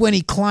 this is when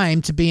he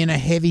claimed to be in a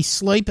heavy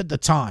sleep at the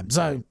time.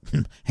 So,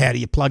 how do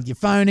you plug your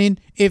phone in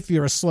if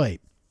you're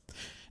asleep?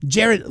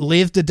 Gerard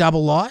lived a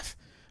double life.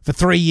 For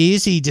 3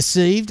 years, he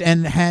deceived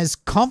and has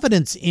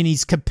confidence in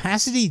his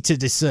capacity to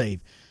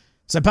deceive.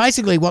 So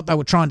basically what they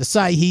were trying to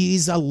say, he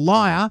is a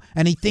liar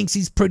and he thinks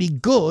he's pretty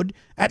good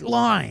at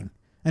lying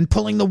and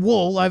pulling the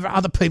wool over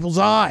other people's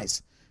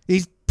eyes.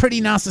 He's pretty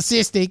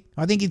narcissistic.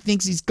 I think he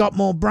thinks he's got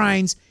more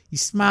brains.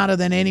 He's smarter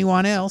than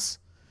anyone else.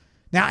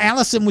 Now,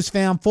 Allison was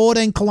found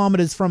 14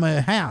 kilometres from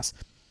her house,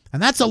 and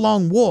that's a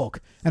long walk,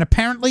 and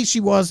apparently she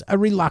was a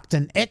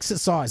reluctant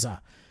exerciser.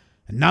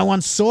 And no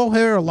one saw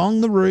her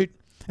along the route,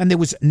 and there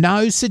was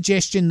no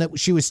suggestion that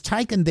she was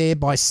taken there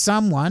by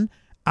someone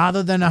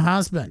other than her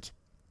husband.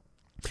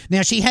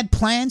 Now, she had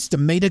plans to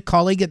meet a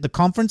colleague at the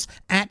conference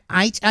at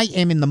 8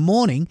 a.m. in the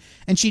morning,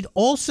 and she'd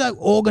also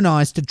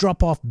organised to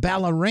drop off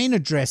ballerina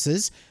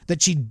dresses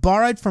that she'd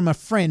borrowed from a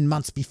friend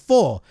months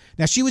before.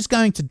 Now, she was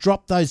going to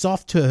drop those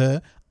off to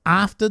her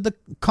after the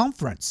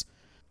conference.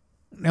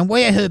 Now,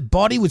 where her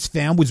body was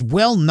found was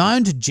well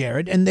known to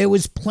Gerard, and there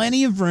was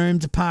plenty of room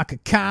to park a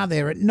car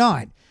there at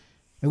night.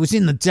 It was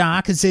in the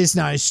dark as there's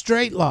no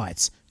street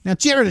lights. Now,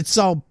 Gerard had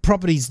sold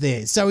properties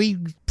there, so he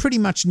pretty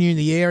much knew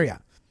the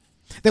area.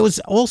 There was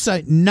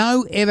also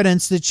no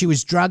evidence that she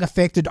was drug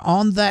affected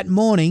on that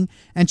morning,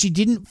 and she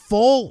didn't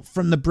fall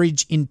from the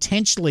bridge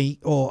intentionally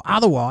or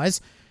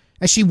otherwise,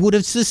 as she would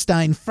have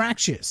sustained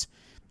fractures.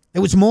 It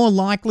was more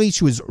likely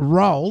she was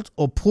rolled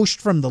or pushed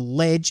from the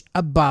ledge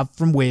above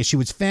from where she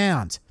was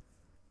found.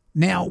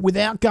 Now,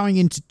 without going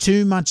into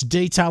too much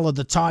detail of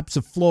the types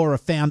of flora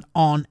found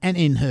on and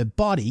in her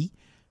body,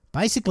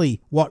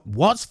 basically what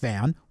was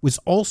found was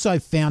also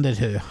found at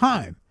her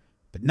home,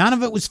 but none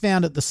of it was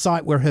found at the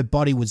site where her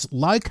body was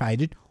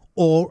located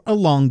or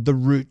along the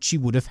route she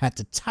would have had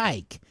to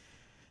take.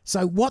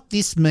 So what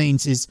this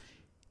means is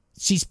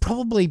she's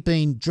probably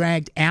been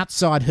dragged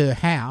outside her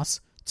house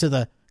to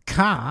the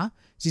car.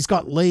 She's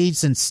got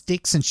leaves and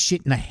sticks and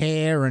shit in her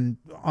hair and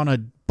on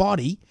her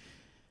body.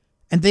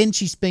 And then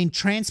she's been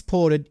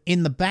transported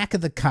in the back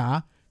of the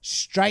car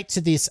straight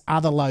to this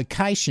other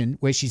location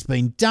where she's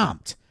been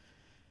dumped.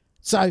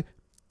 So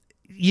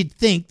you'd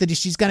think that if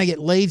she's going to get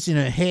leaves in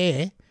her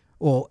hair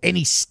or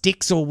any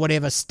sticks or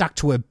whatever stuck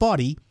to her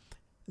body,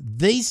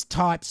 these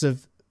types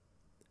of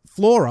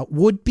flora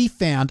would be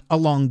found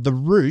along the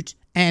route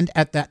and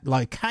at that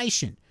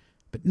location.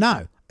 But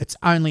no, it's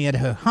only at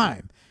her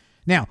home.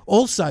 Now,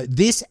 also,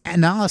 this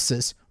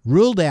analysis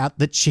ruled out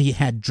that she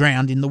had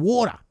drowned in the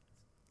water.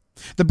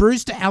 The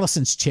bruise to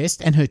Allison's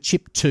chest and her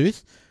chipped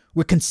tooth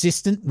were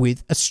consistent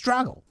with a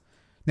struggle.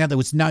 Now, there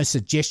was no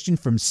suggestion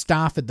from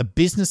staff at the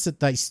business that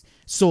they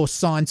saw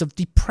signs of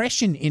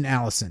depression in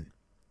Allison.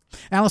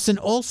 Allison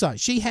also,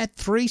 she had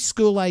 3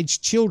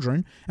 school-aged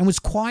children and was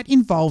quite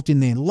involved in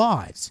their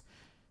lives.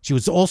 She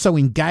was also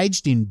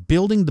engaged in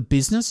building the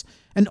business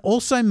and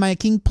also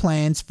making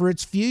plans for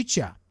its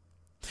future.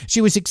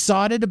 She was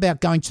excited about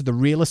going to the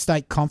real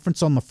estate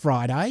conference on the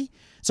Friday,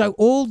 so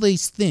all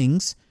these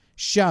things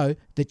show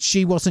that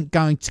she wasn't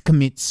going to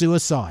commit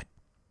suicide.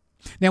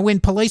 Now, when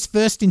police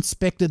first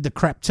inspected the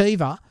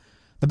Craptiva,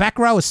 the back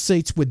row of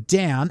seats were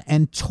down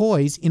and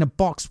toys in a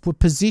box were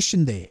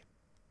positioned there.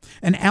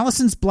 And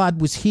Allison's blood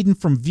was hidden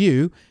from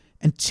view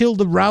until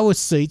the row of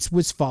seats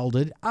was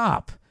folded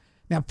up.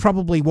 Now,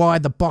 probably why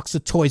the box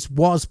of toys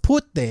was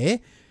put there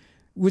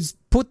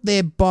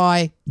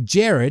by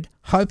Gerard,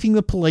 hoping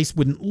the police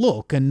wouldn't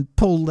look and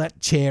pull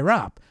that chair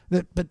up.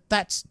 But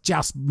that's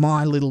just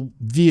my little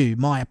view,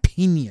 my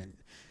opinion.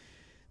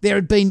 There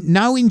had been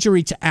no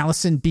injury to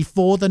Allison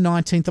before the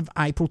 19th of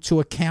April to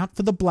account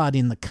for the blood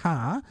in the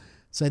car,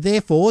 so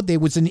therefore there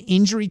was an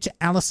injury to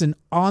Allison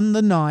on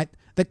the night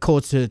that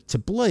caused her to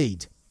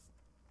bleed.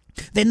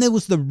 Then there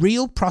was the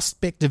real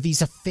prospect of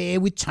his affair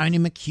with Tony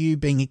McHugh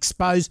being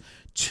exposed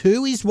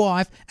to his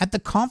wife at the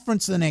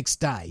conference the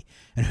next day,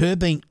 and her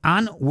being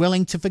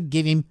unwilling to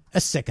forgive him a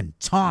second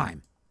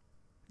time.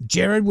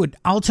 Gerard would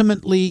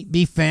ultimately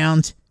be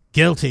found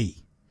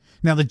guilty.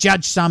 Now, the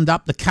judge summed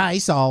up the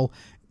case. I'll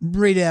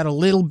read out a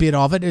little bit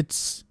of it.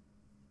 It's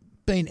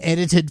been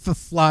edited for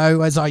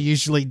flow, as I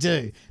usually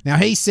do. Now,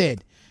 he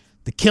said,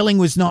 the killing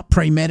was not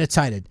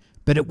premeditated,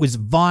 but it was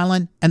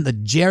violent and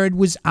that Gerard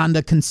was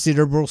under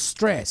considerable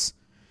stress.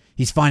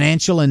 His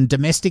financial and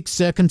domestic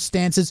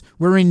circumstances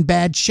were in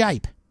bad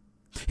shape.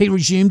 He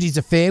resumed his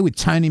affair with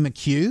Tony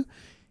McHugh.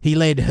 He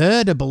led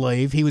her to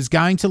believe he was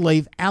going to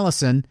leave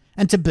Allison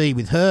and to be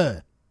with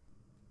her.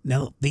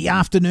 Now, the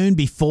afternoon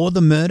before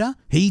the murder,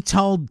 he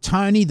told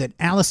Tony that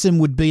Allison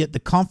would be at the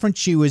conference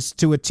she was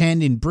to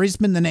attend in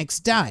Brisbane the next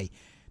day.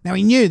 Now,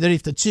 he knew that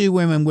if the two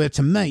women were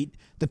to meet,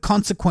 the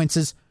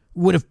consequences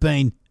would have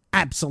been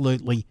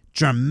absolutely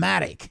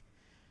dramatic.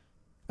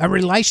 A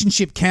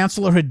relationship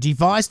counsellor had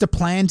devised a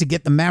plan to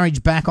get the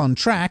marriage back on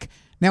track.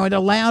 Now, it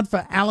allowed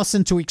for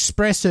Allison to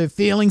express her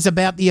feelings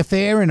about the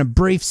affair in a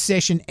brief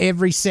session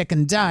every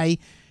second day,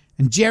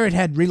 and Gerard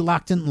had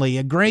reluctantly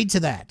agreed to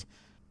that.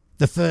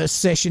 The first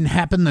session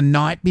happened the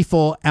night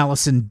before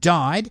Allison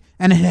died,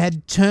 and it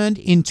had turned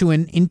into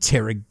an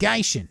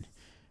interrogation.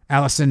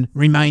 Allison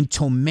remained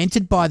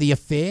tormented by the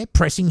affair,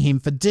 pressing him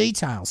for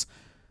details.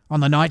 On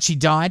the night she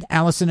died,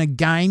 Allison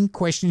again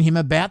questioned him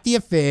about the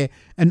affair,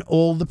 and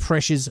all the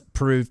pressures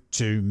proved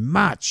too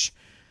much.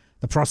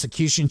 The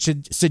prosecution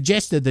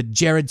suggested that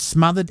Gerard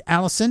smothered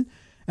Allison,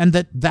 and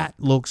that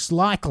looks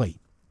likely.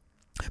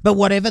 But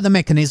whatever the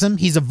mechanism,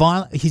 his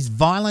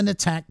violent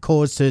attack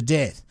caused her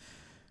death.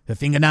 Her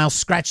fingernails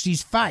scratched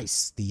his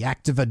face, the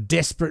act of a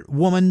desperate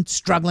woman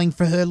struggling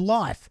for her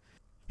life.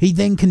 He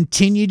then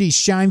continued his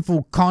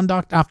shameful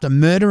conduct after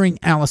murdering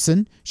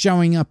Allison,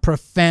 showing a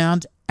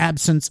profound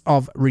absence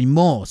of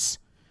remorse.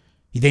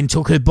 He then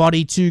took her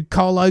body to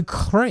Colo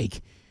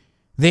Creek.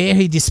 There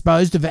he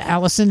disposed of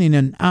Allison in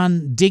an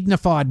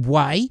undignified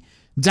way,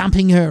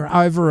 dumping her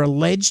over a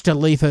ledge to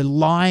leave her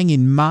lying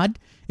in mud,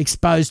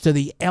 exposed to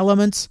the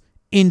elements,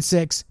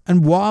 insects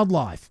and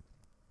wildlife.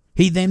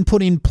 He then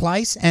put in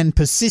place and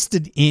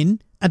persisted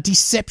in a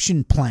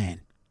deception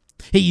plan.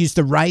 He used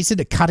a razor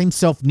to cut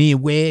himself near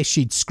where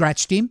she'd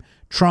scratched him,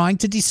 trying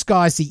to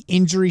disguise the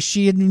injury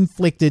she had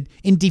inflicted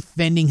in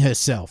defending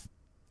herself.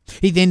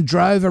 He then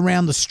drove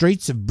around the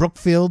streets of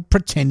Brookfield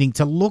pretending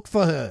to look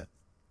for her.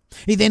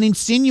 He then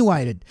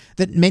insinuated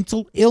that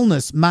mental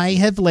illness may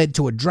have led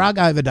to a drug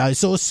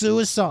overdose or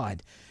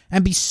suicide,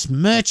 and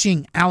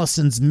besmirching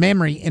Allison's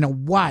memory in a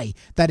way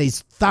that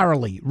is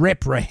thoroughly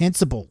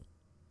reprehensible.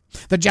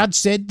 The judge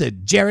said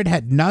that Gerard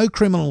had no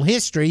criminal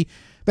history,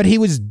 but he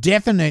was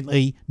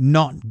definitely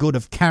not good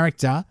of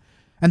character,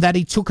 and that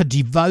he took a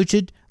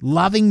devoted,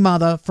 loving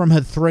mother from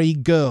her 3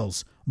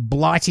 girls,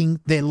 blighting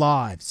their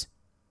lives.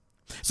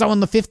 So on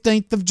the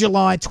 15th of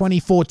July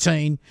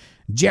 2014,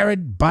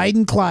 Gerard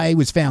Baden-Clay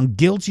was found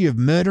guilty of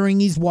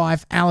murdering his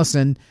wife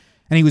Allison,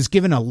 and he was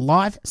given a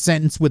life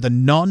sentence with a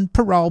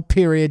non-parole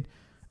period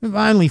of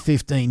only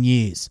 15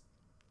 years.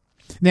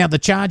 Now, the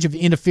charge of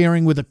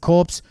interfering with a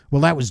corpse,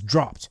 well, that was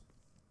dropped.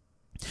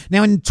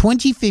 Now, in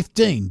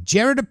 2015,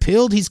 Gerard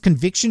appealed his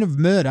conviction of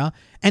murder,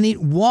 and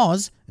it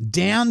was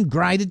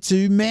downgraded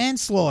to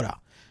manslaughter.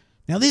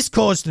 Now, this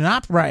caused a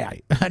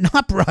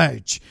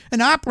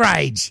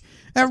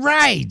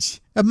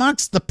rage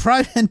amongst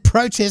the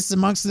protests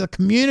amongst the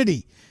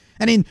community.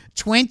 And in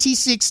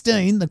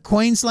 2016, the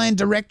Queensland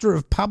Director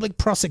of Public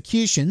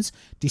Prosecutions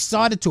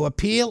decided to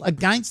appeal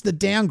against the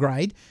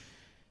downgrade,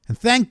 and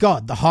thank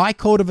God the High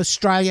Court of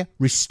Australia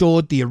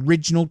restored the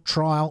original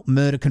trial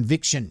murder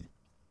conviction.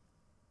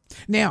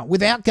 Now,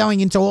 without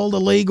going into all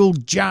the legal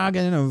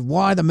jargon of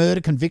why the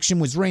murder conviction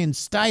was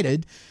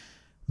reinstated,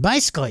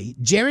 basically,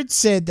 Gerard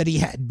said that he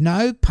had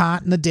no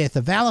part in the death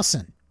of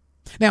Allison.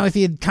 Now, if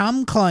he had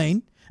come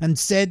clean and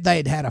said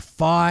they'd had a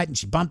fight and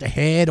she bumped her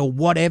head or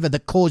whatever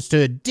that caused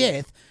her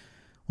death,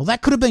 well,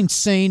 that could have been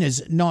seen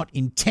as not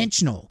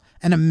intentional,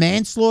 and a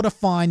manslaughter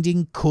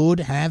finding could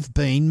have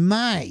been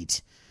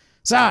made.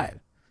 So,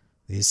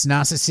 this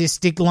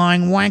narcissistic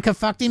lying wanker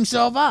fucked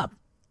himself up.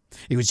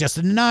 He was just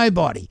a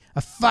nobody,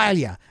 a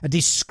failure, a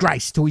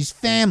disgrace to his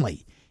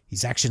family.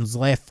 His actions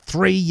left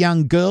 3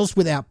 young girls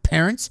without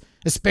parents,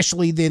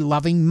 especially their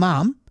loving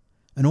mum,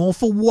 and all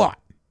for what?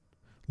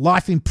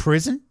 Life in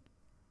prison?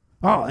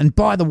 Oh, and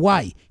by the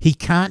way, he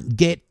can't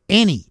get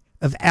any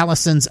of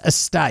Allison's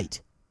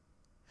estate.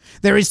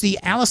 There is the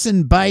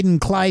Allison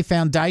Baden-Clay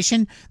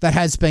Foundation that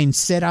has been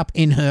set up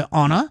in her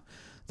honour.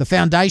 The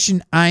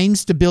foundation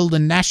aims to build a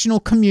national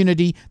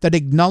community that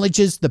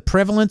acknowledges the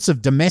prevalence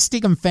of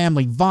domestic and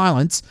family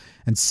violence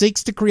and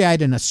seeks to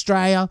create an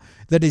Australia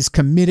that is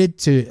committed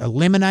to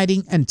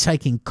eliminating and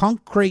taking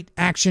concrete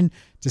action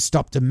to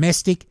stop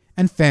domestic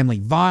and family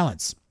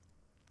violence.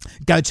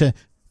 Go to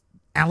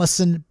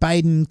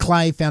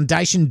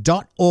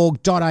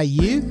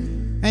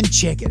AllisonBadenclayFoundation.org.au and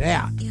check it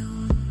out.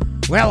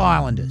 Well,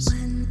 Islanders,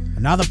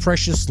 another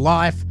precious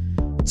life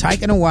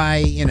taken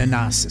away in a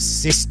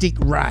narcissistic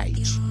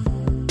rage.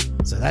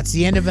 So that's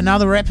the end of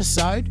another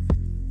episode.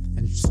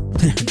 And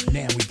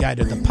now we go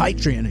to the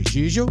Patreon as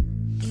usual.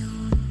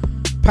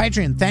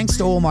 Patreon, thanks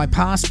to all my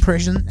past,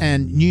 present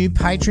and new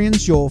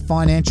Patreons. Your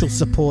financial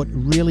support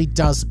really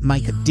does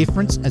make a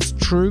difference, as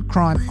True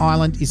Crime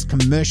Island is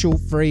commercial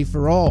free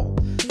for all.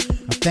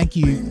 Thank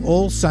you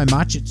all so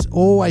much. It's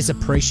always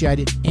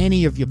appreciated,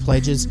 any of your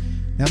pledges.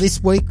 Now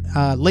this week,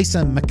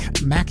 Lisa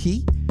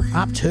Mackey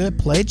upped her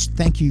pledge.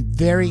 Thank you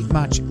very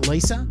much,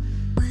 Lisa.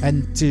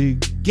 And to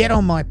get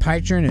on my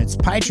Patreon, it's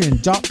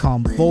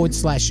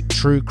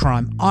patreon.com/True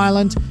Crime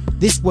Island.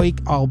 This week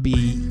I'll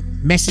be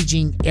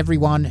messaging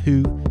everyone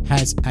who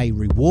has a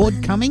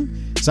reward coming.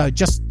 So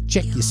just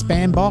check your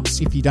spam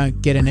box if you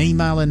don't get an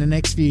email in the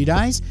next few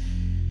days.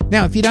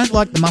 Now, if you don't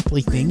like the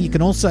monthly thing, you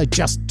can also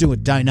just do a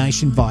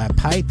donation via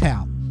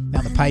PayPal.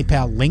 Now, the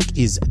PayPal link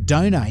is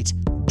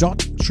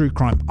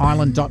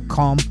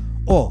donate.truecrimeisland.com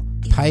or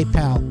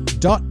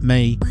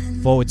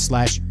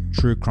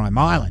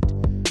paypal.me/truecrimeisland.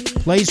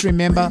 Please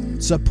remember,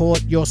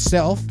 support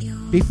yourself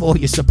before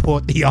you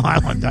support the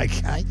island,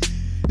 okay?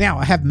 Now,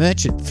 I have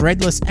merch at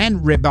Threadless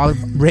and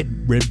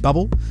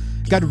Redbubble.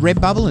 Go to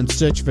Redbubble and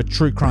search for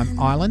True Crime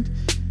Island.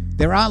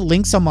 There are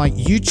links on my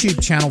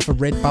YouTube channel for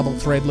Redbubble,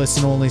 Threadless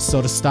and all this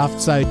sort of stuff,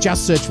 so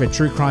just search for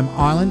True Crime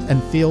Island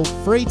and feel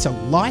free to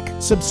like,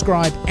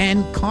 subscribe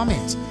and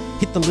comment.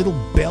 Hit the little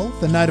bell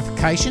for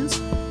notifications.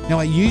 Now,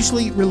 I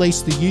usually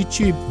release the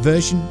YouTube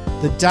version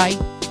the day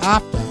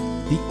after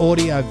the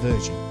audio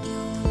version.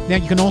 Now,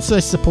 you can also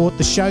support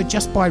the show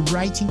just by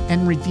rating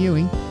and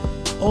reviewing.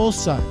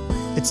 Also,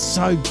 it's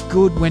so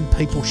good when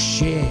people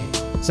share,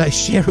 so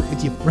share it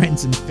with your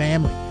friends and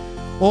family.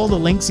 All the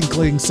links,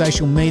 including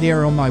social media,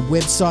 are on my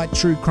website,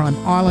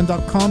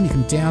 truecrimeisland.com. You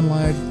can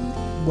download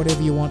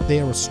whatever you want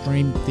there or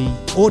stream the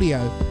audio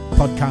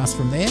podcast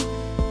from there.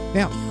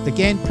 Now,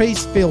 again,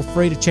 please feel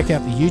free to check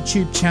out the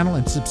YouTube channel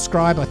and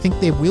subscribe. I think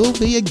there will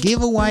be a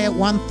giveaway at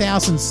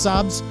 1,000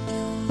 subs,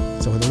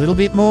 so with a little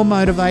bit more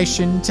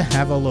motivation to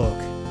have a look.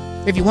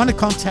 If you want to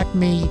contact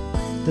me,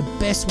 the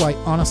best way,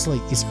 honestly,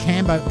 is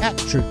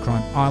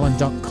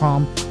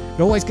cambo@truecrimeisland.com.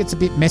 It always gets a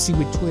bit messy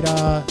with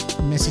Twitter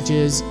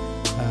messages,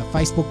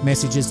 Facebook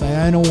messages. They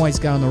don't always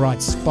go in the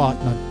right spot,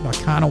 and I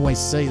can't always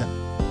see them.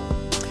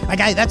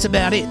 Okay, that's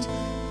about it.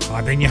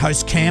 I've been your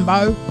host,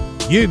 Cambo.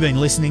 You've been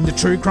listening to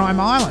True Crime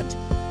Island.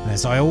 And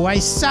as I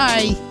always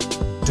say,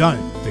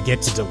 don't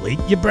forget to delete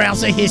your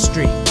browser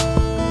history.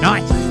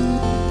 Night.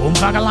 Boom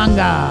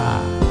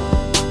Bagalanga.